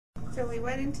So we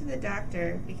went into the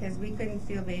doctor because we couldn't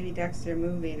feel baby Dexter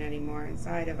moving anymore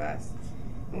inside of us.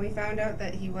 And we found out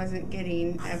that he wasn't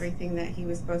getting everything that he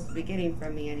was supposed to be getting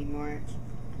from me anymore.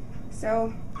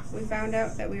 So we found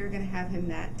out that we were going to have him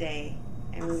that day.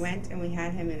 And we went and we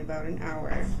had him in about an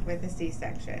hour with a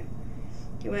C-section.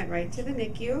 He went right to the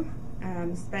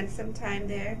NICU, spent some time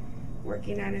there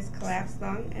working on his collapsed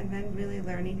lung and then really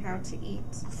learning how to eat.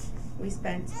 We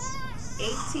spent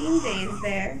 18 days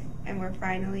there and we're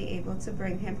finally able to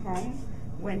bring him home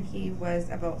when he was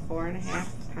about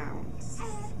 4.5 pounds.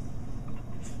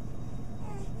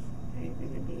 Are you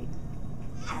going to be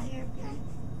happy?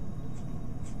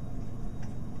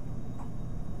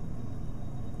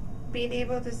 Being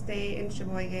able to stay in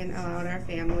Sheboygan allowed our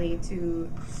family to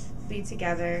be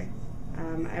together.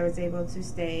 I was able to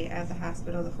stay at the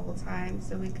hospital the whole time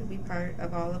so we could be part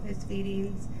of all of his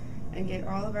feedings and get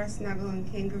all of our snuggle and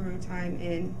kangaroo time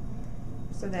in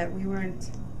so that we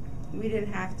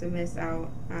didn't have to miss out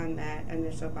on that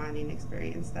initial bonding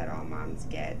experience that all moms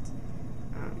get.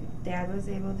 Dad was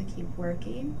able to keep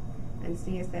working and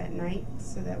see us at night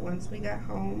so that once we got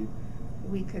home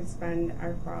we could spend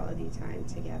our quality time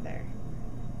together.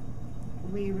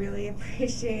 We really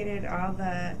appreciated all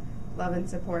the love and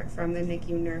support from the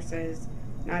NICU nurses,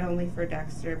 not only for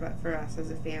Dexter but for us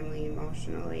as a family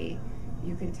emotionally.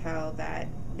 You can tell that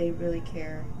they really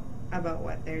care about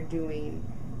what they're doing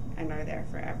and are there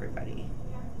for everybody.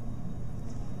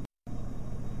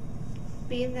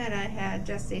 Being that I had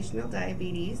gestational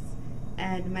diabetes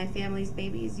and my family's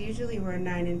babies usually were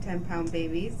 9 and 10 pound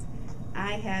babies,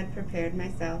 I had prepared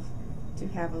myself to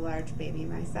have a large baby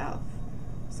myself.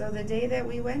 So the day that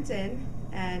we went in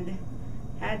and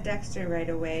had Dexter right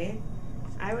away,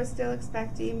 I was still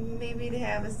expecting maybe to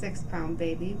have a 6-pound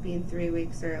baby, being 3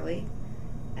 weeks early.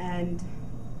 And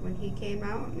when he came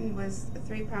out and was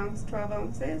 3 pounds 12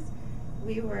 ounces,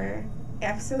 we were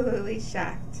absolutely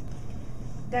shocked.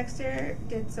 Dexter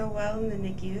did so well in the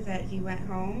NICU that he went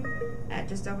home at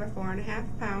just over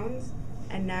 4.5 pounds,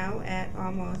 and now at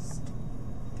almost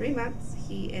 3 months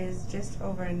he is just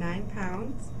over 9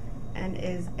 pounds and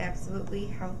is absolutely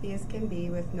healthy as can be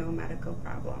with no medical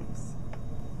problems.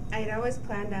 I had always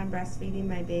planned on breastfeeding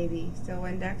my baby, so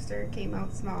when Dexter came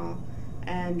out small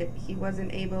and he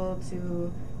wasn't able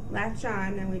to latch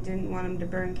on and we didn't want him to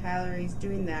burn calories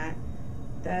doing that,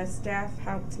 the staff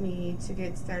helped me to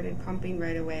get started pumping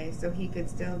right away so he could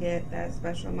still get that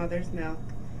special mother's milk.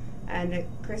 And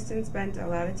Kristen spent a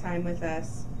lot of time with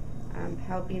us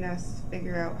helping us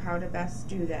figure out how to best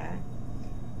do that.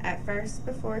 At first,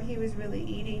 before he was really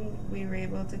eating, we were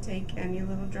able to take any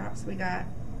little drops we got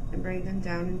and bring them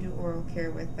down and do oral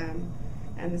care with them.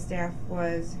 And the staff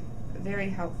was very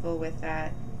helpful with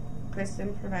that.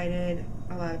 Kristen provided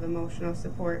a lot of emotional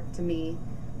support to me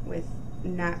with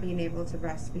not being able to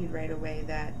breastfeed right away,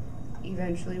 that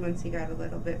eventually once he got a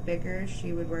little bit bigger,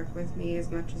 she would work with me as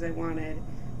much as I wanted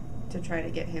to try to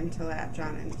get him to latch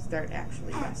on and start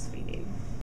actually breastfeeding.